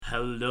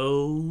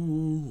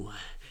Hello,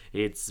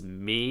 it's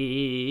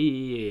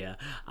me.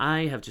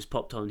 I have just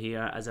popped on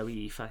here as a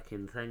wee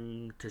fucking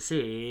thing to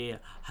say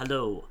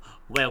hello,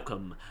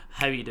 welcome,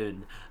 how you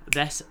doing?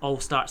 This all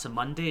starts on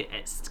Monday.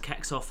 It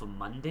kicks off on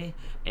Monday.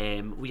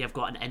 We have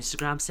got an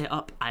Instagram set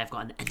up. I have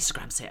got an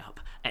Instagram set up.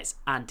 It's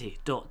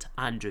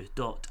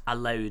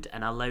andy.andrew.aloud,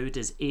 and aloud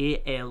is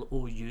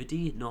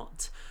ALOUD,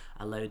 not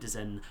allowed as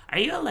in, are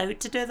you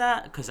allowed to do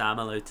that? Because I'm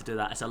allowed to do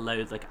that. It's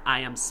allowed, like I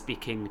am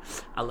speaking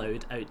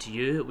aloud out to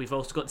you. We've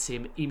also got the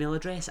same email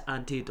address,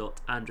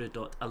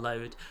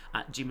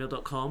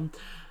 andy.andrew.aloud@gmail.com.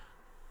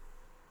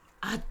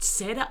 I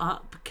set it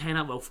up kind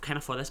of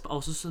for this, but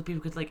also so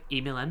people could like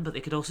email in, but they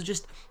could also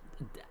just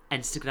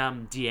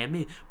Instagram DM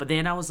me. But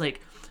then I was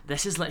like,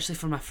 this is literally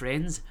for my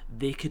friends.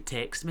 They could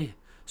text me.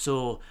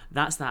 So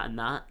that's that and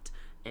that.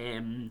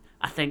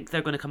 I think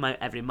they're going to come out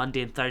every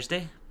Monday and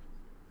Thursday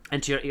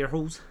into your ear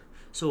holes.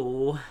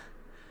 So,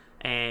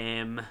 we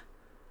can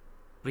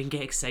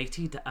get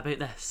excited about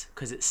this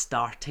because it's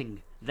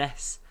starting.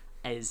 This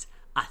is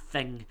a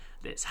thing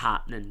that's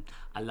happening.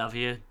 I love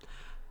you.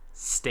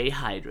 Stay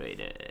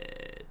hydrated.